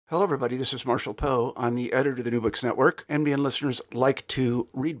Hello, everybody. This is Marshall Poe. I'm the editor of the New Books Network. NBN listeners like to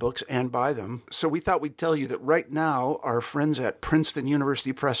read books and buy them. So we thought we'd tell you that right now, our friends at Princeton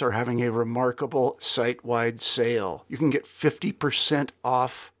University Press are having a remarkable site-wide sale. You can get 50%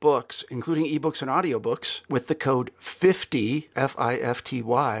 off books, including ebooks and audiobooks, with the code 50,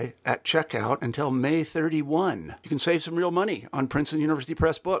 F-I-F-T-Y, at checkout until May 31. You can save some real money on Princeton University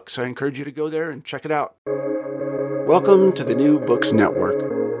Press books. I encourage you to go there and check it out. Welcome to the New Books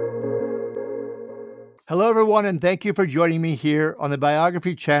Network. Hello, everyone, and thank you for joining me here on the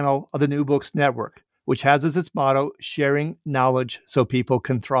biography channel of the New Books Network, which has as its motto, sharing knowledge so people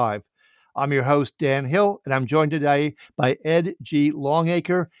can thrive. I'm your host, Dan Hill, and I'm joined today by Ed G.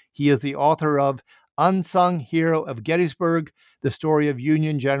 Longacre. He is the author of Unsung Hero of Gettysburg, the story of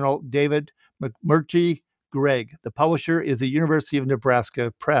Union General David McMurtry Gregg. The publisher is the University of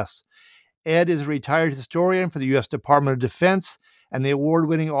Nebraska Press. Ed is a retired historian for the U.S. Department of Defense and the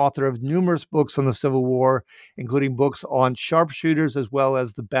award-winning author of numerous books on the Civil War, including books on sharpshooters as well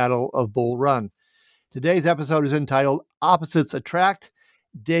as the Battle of Bull Run. Today's episode is entitled Opposites Attract,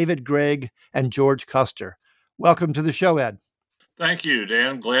 David Gregg and George Custer. Welcome to the show, Ed. Thank you,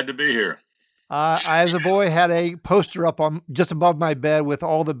 Dan. Glad to be here. I, as a boy, had a poster up on just above my bed with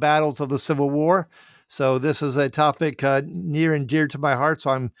all the battles of the Civil War. So this is a topic near and dear to my heart, so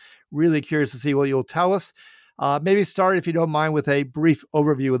I'm really curious to see what you'll tell us. Maybe start, if you don't mind, with a brief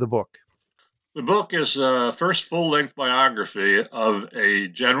overview of the book. The book is a first full-length biography of a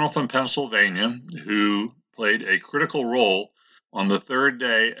general from Pennsylvania who played a critical role on the third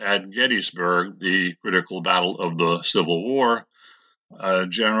day at Gettysburg, the critical battle of the Civil War.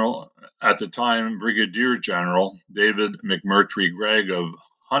 General, at the time, Brigadier General David McMurtry Gregg of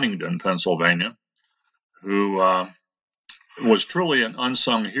Huntingdon, Pennsylvania, who was truly an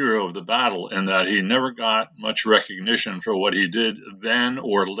unsung hero of the battle in that he never got much recognition for what he did then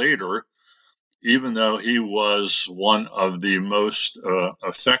or later, even though he was one of the most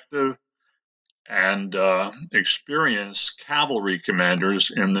effective and experienced cavalry commanders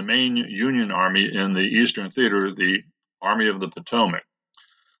in the main Union Army in the Eastern Theater, the Army of the Potomac.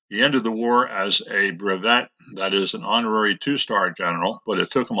 He ended the war as a brevet, that is an honorary two-star general, but it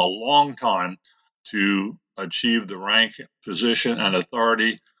took him a long time to achieve the rank, position, and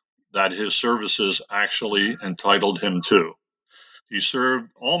authority that his services actually entitled him to. He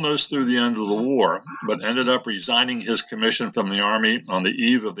served almost through the end of the war, but ended up resigning his commission from the Army on the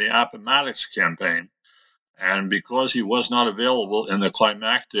eve of the Appomattox campaign. And because he was not available in the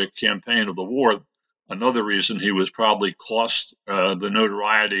climactic campaign of the war, another reason he was probably cost the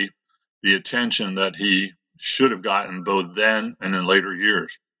notoriety, the attention that he should have gotten both then and in later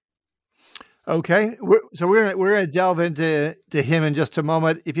years. Okay, we're going to delve into him in just a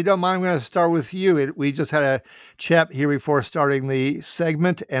moment. If you don't mind, I'm going to start with you. We just had a chat here before starting the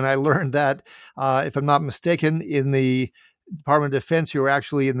segment, and I learned that, if I'm not mistaken, in the Department of Defense, you were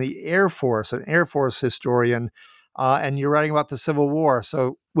actually in the Air Force, an Air Force historian, and you're writing about the Civil War.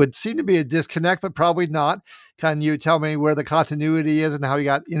 So would seem to be a disconnect, but probably not. Can you tell me where the continuity is and how you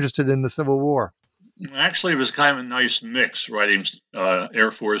got interested in the Civil War? Actually, it was kind of a nice mix, writing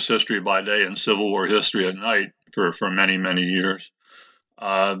Air Force history by day and Civil War history at night for many, many years.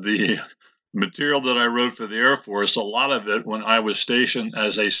 The material that I wrote for the Air Force, a lot of it when I was stationed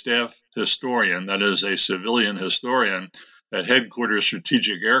as a staff historian, that is a civilian historian at Headquarters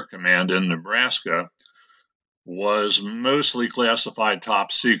Strategic Air Command in Nebraska, was mostly classified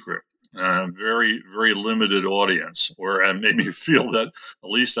top secret. Very, very limited audience, where it made me feel that at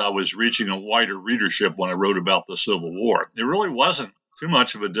least I was reaching a wider readership when I wrote about the Civil War. It really wasn't too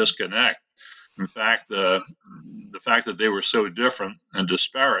much of a disconnect. In fact, the fact that they were so different and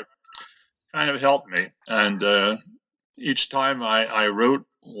disparate kind of helped me. And each time I wrote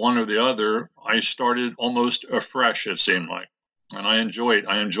one or the other, I started almost afresh, it seemed like. And I enjoyed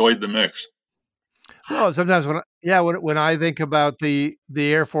the mix. Well, sometimes when I think about the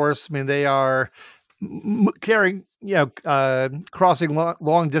Air Force, I mean, they are carrying, crossing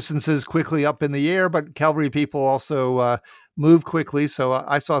long distances quickly up in the air, but cavalry people also move quickly. So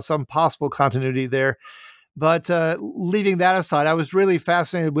I saw some possible continuity there. But leaving that aside, I was really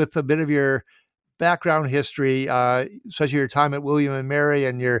fascinated with a bit of your background history, especially your time at William and Mary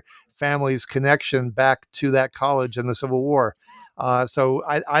and your family's connection back to that college and the Civil War. So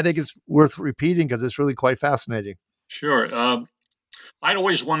I think it's worth repeating because it's really quite fascinating. Sure. I'd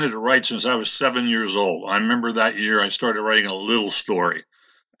always wanted to write since I was 7 years old. I remember that year I started writing a little story.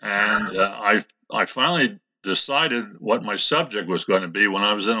 And I finally decided what my subject was going to be when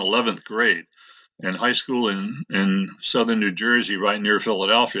I was in 11th grade in high school in southern New Jersey, right near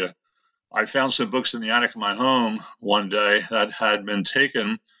Philadelphia. I found some books in the attic of my home one day that had been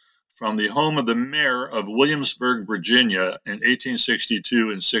taken from the home of the mayor of Williamsburg, Virginia in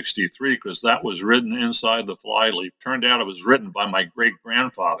 1862 and 63, because that was written inside the flyleaf. Turned out it was written by my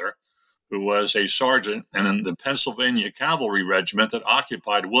great-grandfather, who was a sergeant in the Pennsylvania Cavalry Regiment that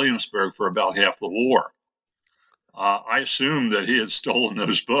occupied Williamsburg for about half the war. I assumed that he had stolen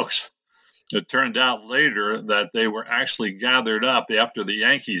those books. It turned out later that they were actually gathered up after the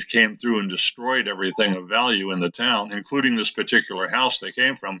Yankees came through and destroyed everything of value in the town, including this particular house they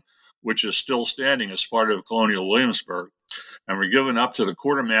came from, which is still standing as part of colonial Williamsburg, and were given up to the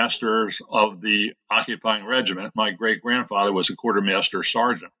quartermasters of the occupying regiment. My great-grandfather was a quartermaster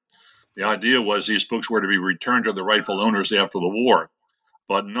sergeant. The idea was these books were to be returned to the rightful owners after the war,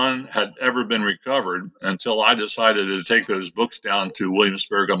 but none had ever been recovered until I decided to take those books down to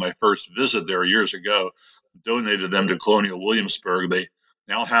Williamsburg on my first visit there years ago, donated them to Colonial Williamsburg. They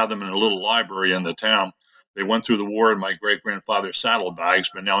now have them in a little library in the town. They went through the war in my great-grandfather's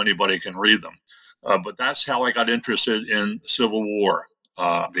saddlebags, but now anybody can read them. But that's how I got interested in Civil War,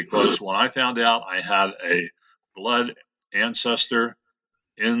 because when I found out I had a blood ancestor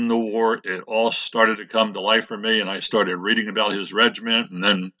in the war, it all started to come to life for me, and I started reading about his regiment, and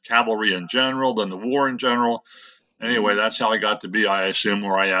then cavalry in general, then the war in general. Anyway, that's how I got to be, I assume,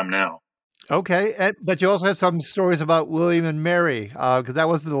 where I am now. Okay, but you also had some stories about William and Mary, because that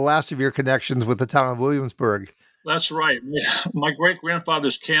wasn't the last of your connections with the town of Williamsburg. That's right. My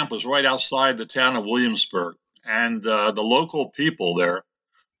great-grandfather's camp was right outside the town of Williamsburg, and the local people there,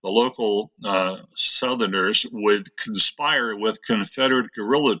 the local Southerners, would conspire with Confederate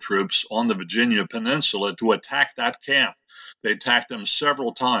guerrilla troops on the Virginia Peninsula to attack that camp. They attacked them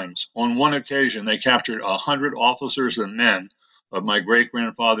several times. On one occasion, they captured 100 officers and men of my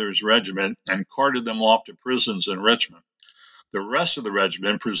great-grandfather's regiment and carted them off to prisons in Richmond. The rest of the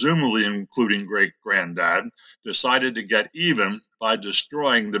regiment, presumably including great-granddad, decided to get even by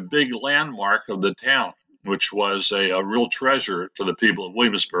destroying the big landmark of the town, which was a real treasure to the people of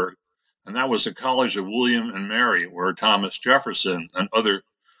Williamsburg, and that was the College of William and Mary, where Thomas Jefferson and other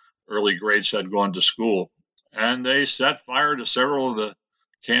early greats had gone to school. And they set fire to several of the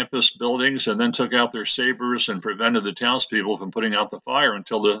campus buildings and then took out their sabers and prevented the townspeople from putting out the fire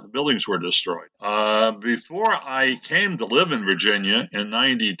until the buildings were destroyed. Before I came to live in Virginia in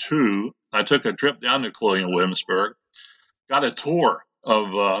 92, I took a trip down to Colonial Williamsburg, got a tour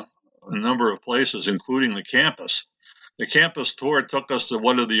of a number of places, including the campus. The campus tour took us to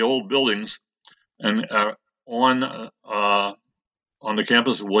one of the old buildings and on the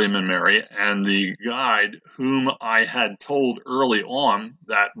campus of William and Mary, and the guide, whom I had told early on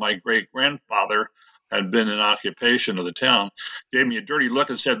that my great-grandfather had been in occupation of the town, gave me a dirty look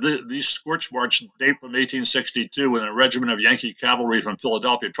and said, these scorch marks date from 1862 when a regiment of Yankee cavalry from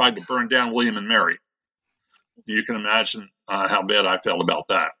Philadelphia tried to burn down William and Mary. You can imagine how bad I felt about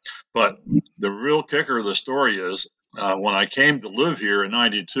that. But the real kicker of the story is, when I came to live here in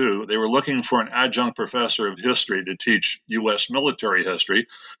 92, they were looking for an adjunct professor of history to teach U.S. military history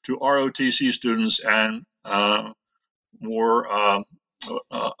to ROTC students and more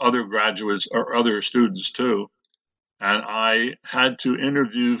other graduates or other students too. And I had to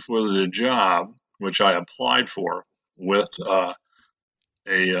interview for the job, which I applied for, with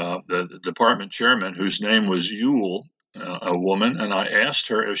the department chairman, whose name was Ewell, a woman, and I asked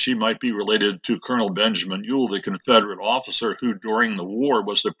her if she might be related to Colonel Benjamin Ewell, the Confederate officer who, during the war,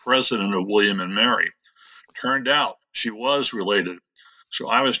 was the president of William and Mary. Turned out she was related. So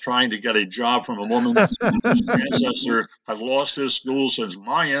I was trying to get a job from a woman whose ancestor had lost his school since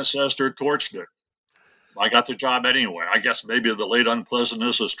my ancestor torched it. I got the job anyway. I guess maybe the late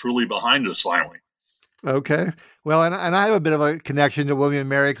unpleasantness is truly behind us finally. Okay. Well, and I have a bit of a connection to William and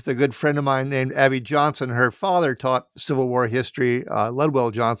Mary because a good friend of mine named Abby Johnson, her father taught Civil War history,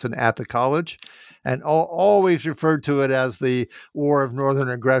 Ludwell Johnson, at the college, and always referred to it as the War of Northern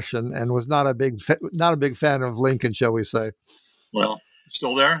Aggression, and was not a big fan of Lincoln, shall we say? Well,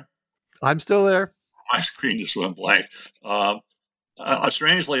 still there? I'm still there. My screen just went blank.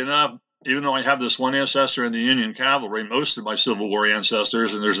 Strangely enough, even though I have this one ancestor in the Union Cavalry, most of my Civil War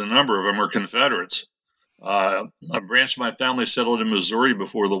ancestors, and there's a number of them, are Confederates. A branch of my family settled in Missouri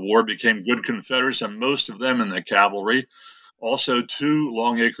before the war, became good Confederates, and most of them in the cavalry. Also, 2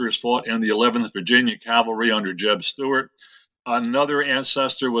 Longacres fought in the 11th Virginia Cavalry under Jeb Stuart. Another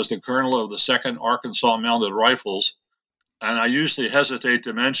ancestor was the colonel of the 2nd Arkansas Mounted Rifles. And I usually hesitate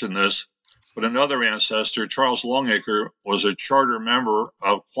to mention this, but another ancestor, Charles Longacre, was a charter member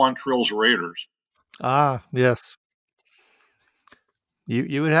of Quantrill's Raiders. Ah, yes.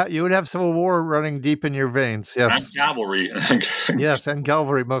 You would have Civil War running deep in your veins, yes. And cavalry. Yes, and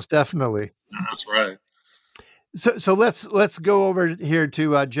cavalry, most definitely. That's right. So let's go over here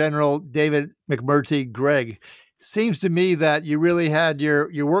to General David McMurtry Gregg. Seems to me that you really had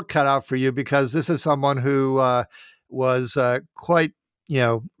your work cut out for you, because this is someone who was quite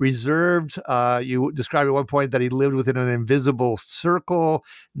reserved. You described at one point that he lived within an invisible circle,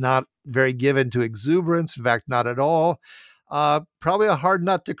 not very given to exuberance. In fact, not at all. Probably a hard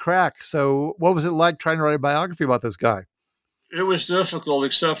nut to crack. So, what was it like trying to write a biography about this guy? It was difficult,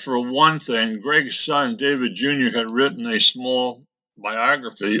 except for one thing. Greg's son, David Jr., had written a small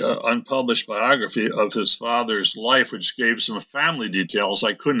biography, unpublished biography of his father's life, which gave some family details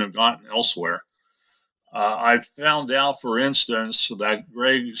I couldn't have gotten elsewhere. I found out, for instance, that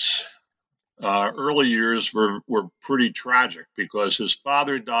Greg's early years were pretty tragic, because his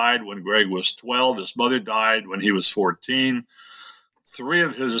father died when Greg was 12. His mother died when he was 14. 3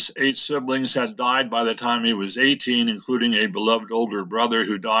 of his 8 siblings had died by the time he was 18, including a beloved older brother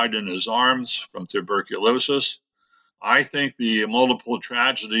who died in his arms from tuberculosis. I think the multiple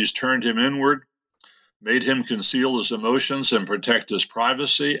tragedies turned him inward, made him conceal his emotions and protect his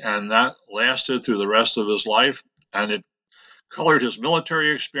privacy, and that lasted through the rest of his life. And it colored his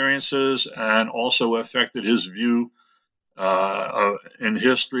military experiences and also affected his view in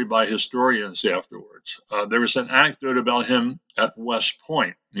history by historians afterwards. There was an anecdote about him at West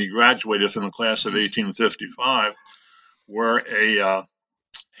Point. He graduated from the class of 1855, where a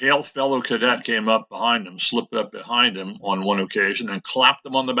hail fellow cadet came up behind him, slipped up behind him on one occasion, and clapped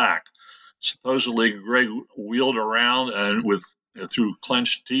him on the back. Supposedly, Greg wheeled around and through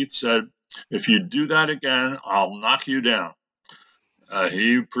clenched teeth said, "If you do that again, I'll knock you down."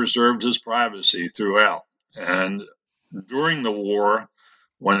 He preserved his privacy throughout. And during the war,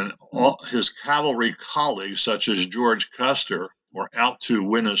 when his cavalry colleagues, such as George Custer, were out to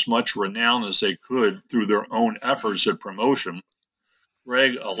win as much renown as they could through their own efforts at promotion,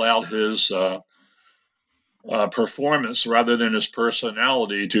 Greg allowed his performance rather than his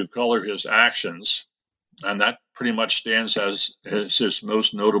personality to color his actions. And that pretty much stands as his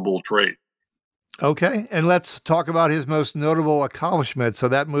most notable trait. Okay, and let's talk about his most notable accomplishment. So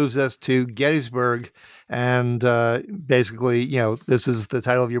that moves us to Gettysburg, and basically, this is the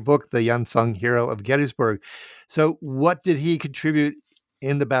title of your book, The Unsung Hero of Gettysburg. So what did he contribute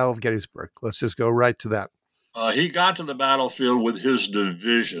in the Battle of Gettysburg? Let's just go right to that. He got to the battlefield with his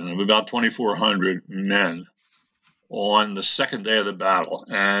division of about 2,400 men on the second day of the battle,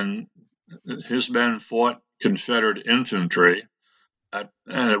 and his men fought Confederate infantry, and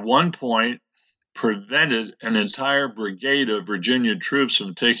at one point prevented an entire brigade of Virginia troops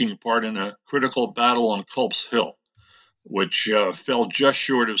from taking part in a critical battle on Culp's Hill, which fell just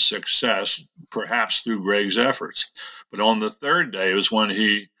short of success, perhaps through Greg's efforts. But on the third day was when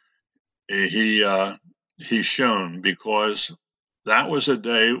he shone, because that was a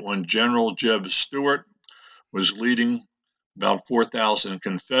day when General Jeb Stuart was leading about 4,000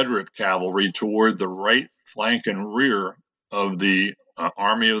 Confederate cavalry toward the right flank and rear of the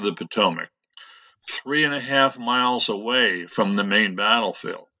Army of the Potomac, 3.5 miles away from the main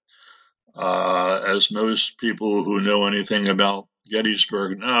battlefield. As most people who know anything about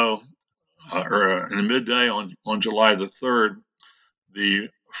Gettysburg know, in midday on July the 3rd, the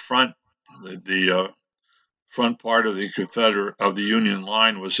front part of the Union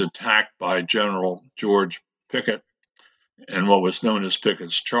line was attacked by General George Pickett in what was known as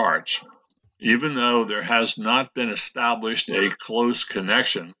Pickett's Charge. Even though there has not been established a close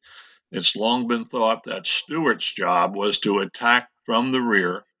connection, it's long been thought that Stuart's job was to attack from the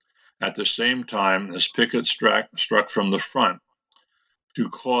rear at the same time as Pickett struck from the front, to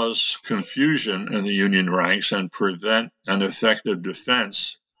cause confusion in the Union ranks and prevent an effective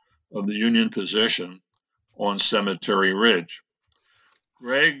defense of the Union position on Cemetery Ridge.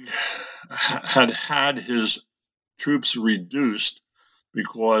 Gregg had his troops reduced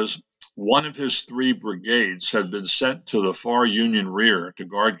because one of his 3 brigades had been sent to the far Union rear to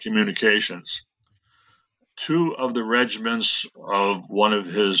guard communications. 2 of the regiments of one of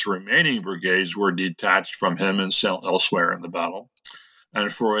his remaining brigades were detached from him and sent elsewhere in the battle.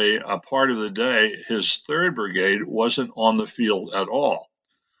 And for a part of the day, his 3rd brigade wasn't on the field at all.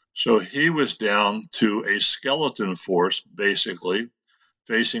 So he was down to a skeleton force, basically,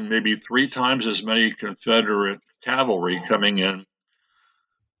 facing maybe 3 times as many Confederate cavalry coming in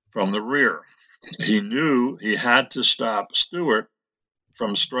from the rear. He knew he had to stop Stuart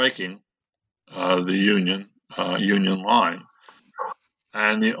from striking the Union line.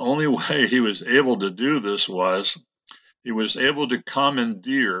 And the only way he was able to do this was he was able to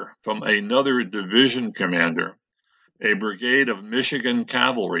commandeer from another division commander a brigade of Michigan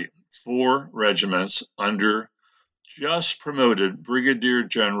cavalry, 4 regiments under just promoted Brigadier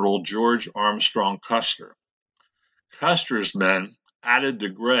General George Armstrong Custer. Custer's men, added to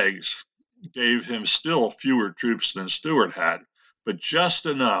Gregg's, gave him still fewer troops than Stuart had, but just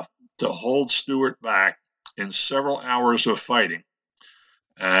enough to hold Stuart back in several hours of fighting.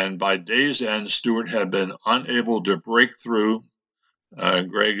 And by day's end, Stuart had been unable to break through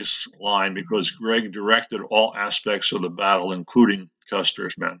Gregg's line because Gregg directed all aspects of the battle, including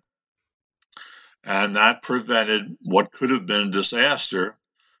Custer's men. And that prevented what could have been disaster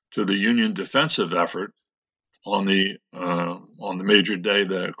to the Union defensive effort on the major day,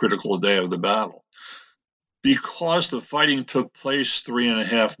 the critical day of the battle. Because the fighting took place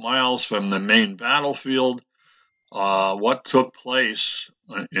 3.5 miles from the main battlefield, what took place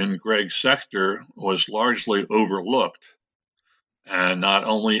in Gregg's sector was largely overlooked, and not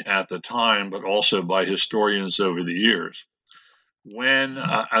only at the time, but also by historians over the years. When,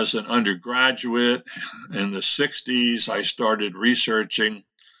 as an undergraduate in the 60s, I started researching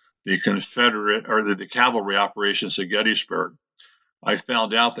the the cavalry operations at Gettysburg, I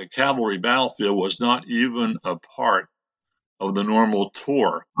found out that cavalry battlefield was not even a part of the normal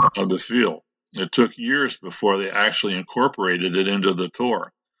tour of the field. It took years before they actually incorporated it into the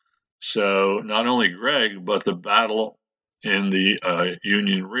tour. So not only Gregg, but the battle in the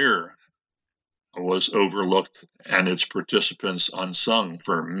Union rear was overlooked and its participants unsung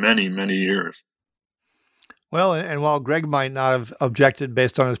for many, many years. Well, and while Gregg might not have objected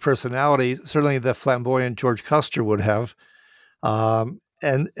based on his personality, certainly the flamboyant George Custer would have. And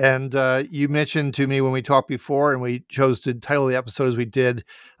you mentioned to me when we talked before, and we chose to title the episodes we did,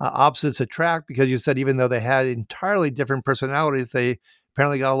 Opposites Attract, because you said even though they had entirely different personalities, they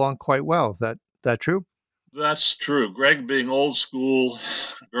apparently got along quite well. Is that true? That's true. Gregg being old school,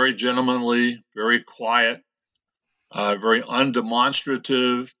 very gentlemanly, very quiet, very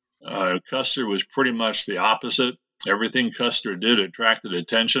undemonstrative. Custer was pretty much the opposite. Everything Custer did attracted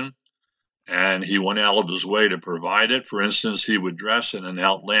attention, and he went out of his way to provide it. For instance, he would dress in an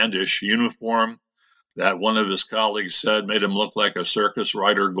outlandish uniform that one of his colleagues said made him look like a circus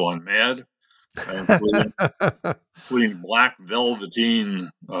rider gone mad, including black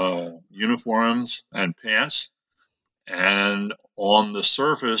velveteen uniforms and pants. And on the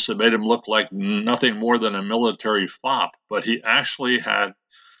surface, it made him look like nothing more than a military fop. But he actually had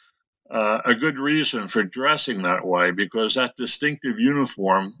a good reason for dressing that way, because that distinctive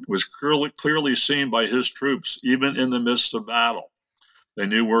uniform was clearly seen by his troops, even in the midst of battle. They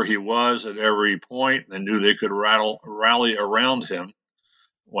knew where he was at every point. They knew they could rally around him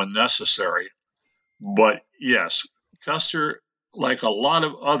when necessary. But yes, Custer, like a lot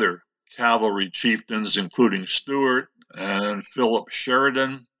of other cavalry chieftains, including Stuart and Philip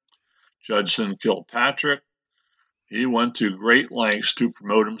Sheridan, Judson Kilpatrick, he went to great lengths to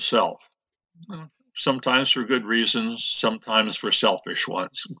promote himself, sometimes for good reasons, sometimes for selfish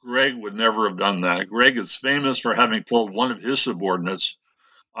ones. Gregg would never have done that. Gregg is famous for having told one of his subordinates,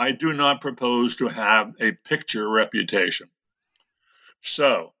 "I do not propose to have a picture reputation."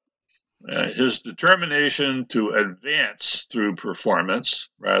 So his determination to advance through performance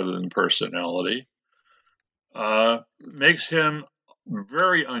rather than personality makes him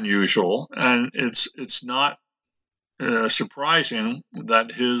very unusual, and it's not surprising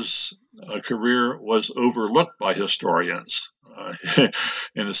that his career was overlooked by historians.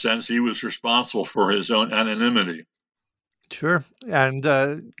 In a sense, he was responsible for his own anonymity. Sure. And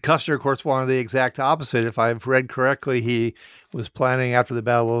Custer, of course, wanted the exact opposite. If I've read correctly, he was planning after the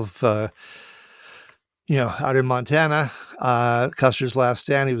Battle of, out in Montana, Custer's last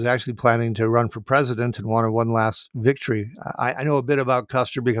stand, he was actually planning to run for president and wanted one last victory. I know a bit about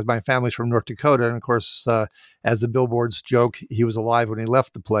Custer because my family's from North Dakota. And of course, as the billboards joke, he was alive when he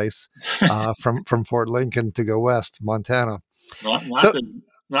left the place from Fort Lincoln to go west to Montana.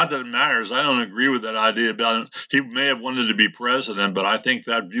 Not that it matters. I don't agree with that idea about him. He may have wanted to be president, but I think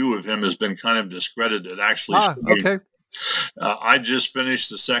that view of him has been kind of discredited. Actually, okay. I just finished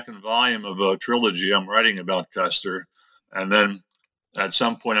the second volume of a trilogy I'm writing about Custer, and then at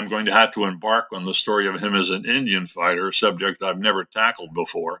some point I'm going to have to embark on the story of him as an Indian fighter, a subject I've never tackled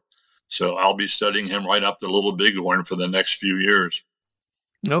before. So I'll be studying him right up to Little Bighorn for the next few years.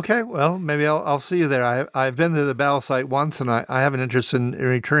 Okay, well, maybe I'll see you there. I've been to the battle site once, and I have an interest in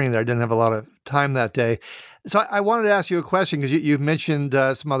returning there. I didn't have a lot of time that day. So I wanted to ask you a question, because you've mentioned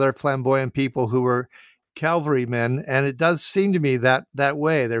some other flamboyant people who were cavalrymen, and it does seem to me that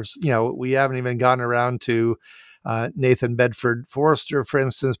way. There's, we haven't even gotten around to Nathan Bedford Forrester, for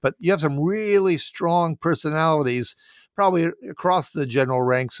instance, but you have some really strong personalities, probably across the general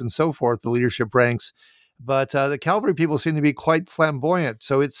ranks and so forth, the leadership ranks. But the cavalry people seem to be quite flamboyant.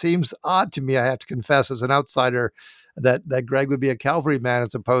 So it seems odd to me, I have to confess, as an outsider, that Greg would be a cavalryman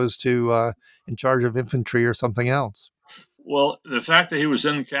as opposed to in charge of infantry or something else. Well, the fact that he was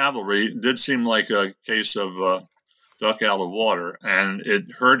in cavalry did seem like a case of duck out of water, and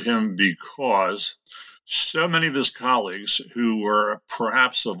it hurt him because so many of his colleagues who were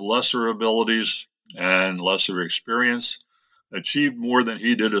perhaps of lesser abilities and lesser experience achieved more than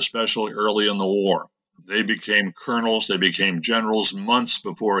he did, especially early in the war. They became colonels, they became generals months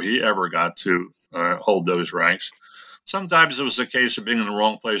before he ever got to hold those ranks. Sometimes it was a case of being in the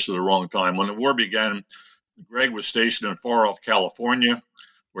wrong place at the wrong time. When the war began, Greg was stationed in far-off California,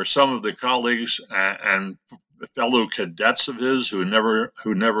 where some of the colleagues and fellow cadets of his who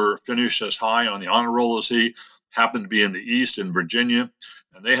never finished as high on the honor roll as he happened to be in the East in Virginia,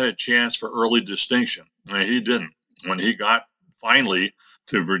 and they had a chance for early distinction. And he didn't. When he got finally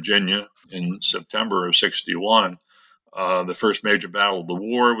to Virginia in September of '61, the first major battle of the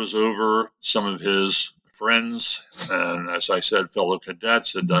war was over. Some of his friends and, as I said, fellow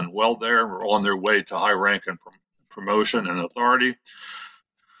cadets had done well there, were on their way to high rank and promotion and authority.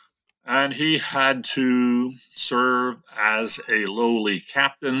 And he had to serve as a lowly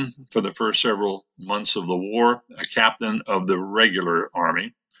captain for the first several months of the war, a captain of the regular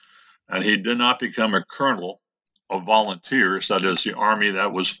army. And he did not become a colonel of volunteers, that is, the army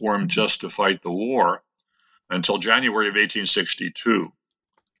that was formed just to fight the war, until January of 1862.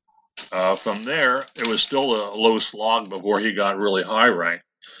 From there, it was still a low slog before he got really high rank.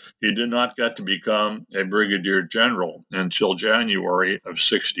 He did not get to become a brigadier general until January of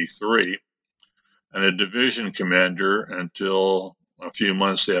 '63, and a division commander until a few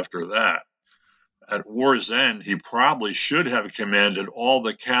months after that. At war's end, he probably should have commanded all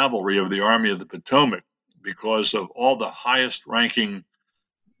the cavalry of the Army of the Potomac, because of all the highest ranking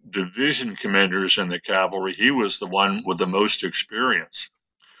division commanders in the cavalry, he was the one with the most experience.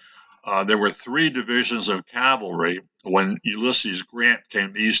 There were 3 divisions of cavalry when Ulysses Grant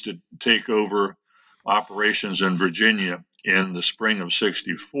came east to take over operations in Virginia in the spring of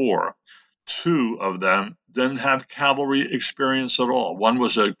 '64. 2 of them didn't have cavalry experience at all. One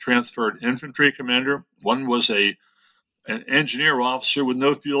was a transferred infantry commander. One was an engineer officer with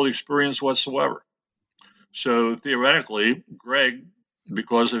no field experience whatsoever. So theoretically, Greg,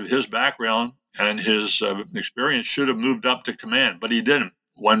 because of his background and his experience, should have moved up to command, but he didn't.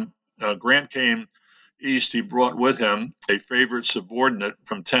 When Grant came east, he brought with him a favorite subordinate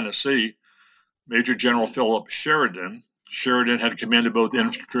from Tennessee, Major General Philip Sheridan. Sheridan had commanded both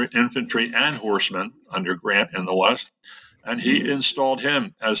infantry and horsemen under Grant in the West, and he installed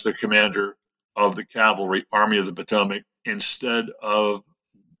him as the commander of the cavalry Army of the Potomac instead of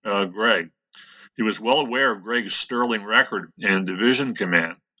Greg. He was well aware of Greg's sterling record in division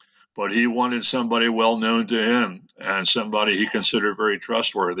command, but he wanted somebody well known to him and somebody he considered very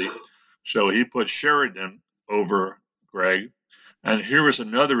trustworthy. So he put Sheridan over Greg. And here is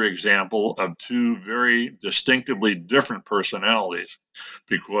another example of 2 very distinctively different personalities,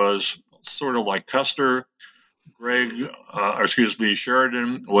 because sort of like Custer,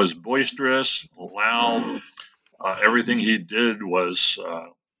 Sheridan was boisterous, loud. Everything he did was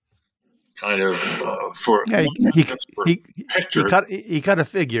kind of for picture. He cut a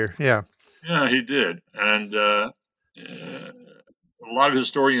figure, yeah. Yeah, he did. And a lot of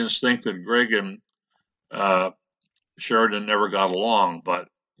historians think that Greg and Sheridan never got along, but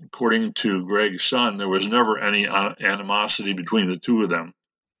according to Greg's son, there was never any animosity between the 2 of them.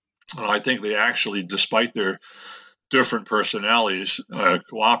 I think they actually, despite their different personalities,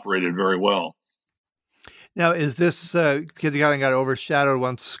 cooperated very well. Now, is this because he kind of got overshadowed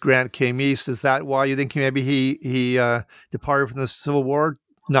once Grant came east? Is that why you think maybe he departed from the Civil War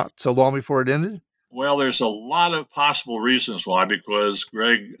not so long before it ended? Well, there's a lot of possible reasons why, because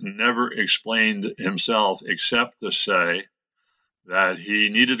Greg never explained himself except to say that he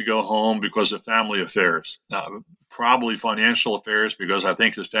needed to go home because of family affairs, probably financial affairs, because I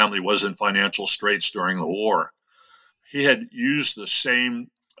think his family was in financial straits during the war. He had used the same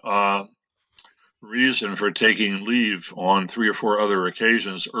reason for taking leave on 3 or 4 other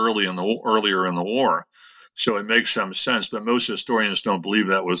occasions earlier in the war. So it makes some sense, but most historians don't believe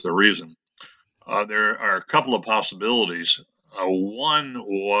that was the reason. There are a couple of possibilities. One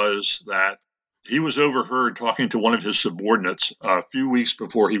was that he was overheard talking to one of his subordinates a few weeks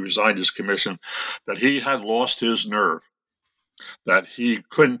before he resigned his commission, that he had lost his nerve, that he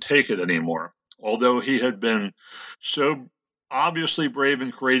couldn't take it anymore. Although he had been so obviously brave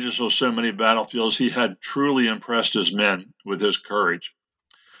and courageous on so many battlefields, he had truly impressed his men with his courage.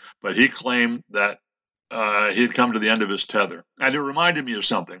 But he claimed that he had come to the end of his tether. And it reminded me of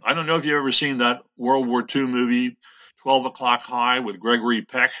something. I don't know if you've ever seen that World War II movie, 12 O'Clock High, with Gregory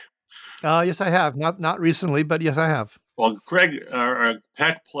Peck. Yes, I have. Not recently, but yes, I have. Well, Craig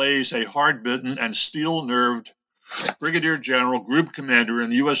Peck plays a hard-bitten and steel-nerved brigadier general, group commander in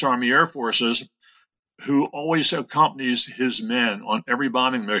the U.S. Army Air Forces, who always accompanies his men on every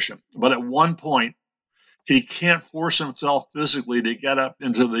bombing mission. But at one point, he can't force himself physically to get up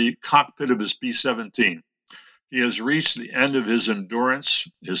into the cockpit of his B-17. He has reached the end of his endurance,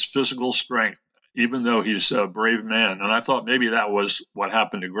 his physical strength, even though he's a brave man. And I thought maybe that was what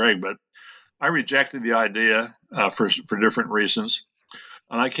happened to Greg, but I rejected the idea for different reasons.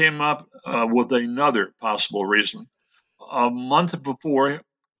 And I came up with another possible reason. 2 months before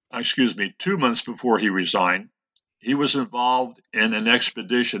he resigned, he was involved in an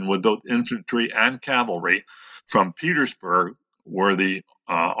expedition with both infantry and cavalry from Petersburg, where the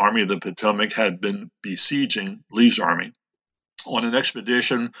Army of the Potomac had been besieging Lee's army, on an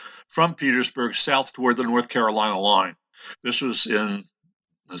expedition from Petersburg south toward the North Carolina line. This was in,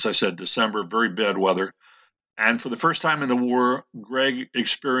 as I said, December, very bad weather. And for the first time in the war, Greg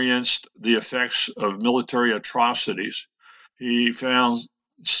experienced the effects of military atrocities. He found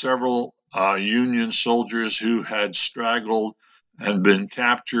several Union soldiers who had straggled and been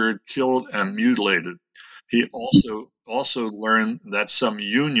captured, killed, and mutilated. He also learned that some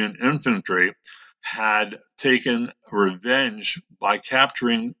Union infantry had taken revenge by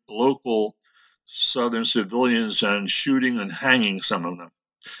capturing local Southern civilians and shooting and hanging some of them.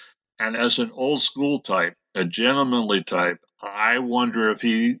 And as an old school type, a gentlemanly type, I wonder if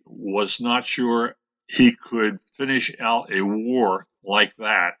he was not sure he could finish out a war like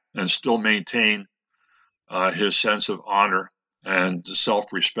that and still maintain his sense of honor and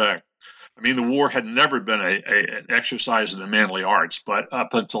self-respect. I mean, the war had never been an exercise in the manly arts, but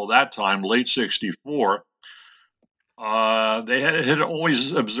up until that time, late 64, they had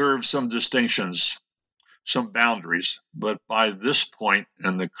always observed some distinctions, some boundaries. But by this point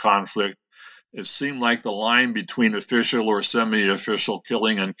in the conflict, it seemed like the line between official or semi-official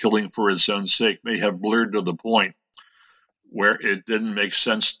killing and killing for its own sake may have blurred to the point where it didn't make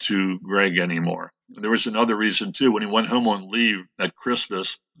sense to Greg anymore. There was another reason, too. When he went home on leave at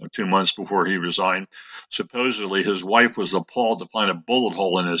Christmas, 2 months before he resigned, supposedly his wife was appalled to find a bullet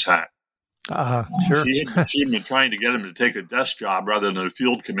hole in his hat. Sure. She'd been trying to get him to take a desk job rather than a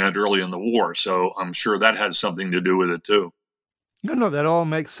field command early in the war, so I'm sure that had something to do with it, too. No, that all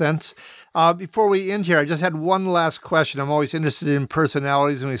makes sense. Before we end here, I just had one last question. I'm always interested in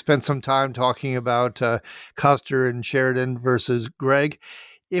personalities, and we spent some time talking about Custer and Sheridan versus Greg.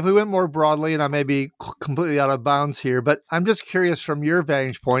 If we went more broadly, and I may be completely out of bounds here, but I'm just curious from your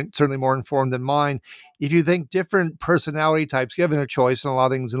vantage point, certainly more informed than mine, if you think different personality types, given a choice, and a lot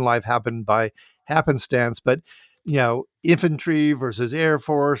of things in life happen by happenstance, but, infantry versus Air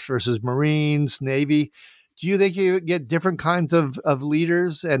Force versus Marines, Navy, do you think you get different kinds of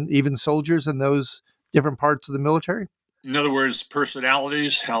leaders and even soldiers in those different parts of the military? In other words,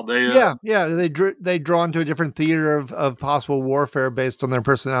 personalities, how they... They drawn to a different theater of possible warfare based on their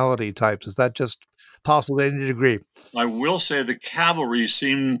personality types. Is that just possible to any degree? I will say the cavalry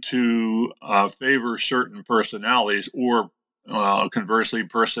seem to favor certain personalities, or conversely,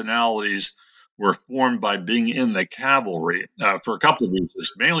 personalities were formed by being in the cavalry for a couple of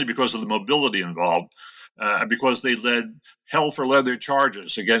reasons, mainly because of the mobility involved. Because they led hell for leather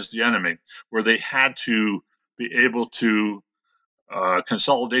charges against the enemy, where they had to be able to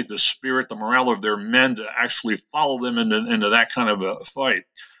consolidate the spirit, the morale of their men to actually follow them into that kind of a fight.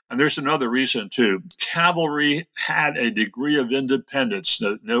 And there's another reason, too. Cavalry had a degree of independence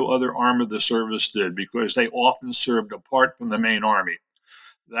that no other arm of the service did, because they often served apart from the main army.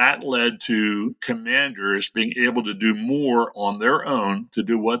 That led to commanders being able to do more on their own, to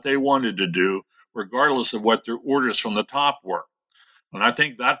do what they wanted to do, regardless of what their orders from the top were. And I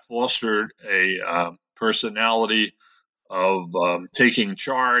think that fostered a personality of taking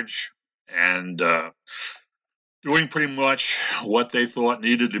charge and doing pretty much what they thought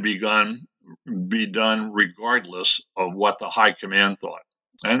needed to be done regardless of what the high command thought.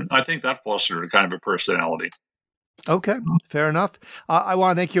 And I think that fostered a kind of a personality. Okay, fair enough. I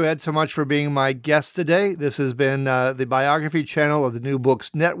want to thank you, Ed, so much for being my guest today. This has been the biography channel of the New Books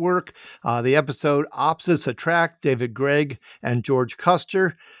Network, the episode Opposites Attract, David Gregg and George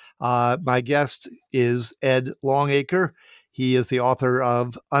Custer. My guest is Ed Longacre. He is the author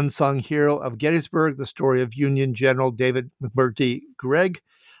of Unsung Hero of Gettysburg, the story of Union General David McMurtry Gregg.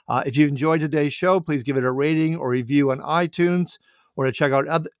 If you enjoyed today's show, please give it a rating or review on iTunes, or to check out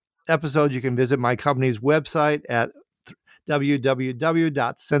other episodes, you can visit my company's website at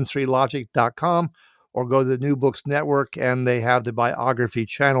www.sensorylogic.com, or go to the New Books Network, and they have the biography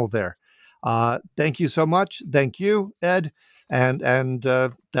channel there. Thank you so much. Thank you, Ed. And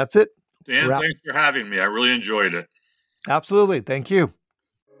that's it. Dan, thanks for having me. I really enjoyed it. Absolutely. Thank you.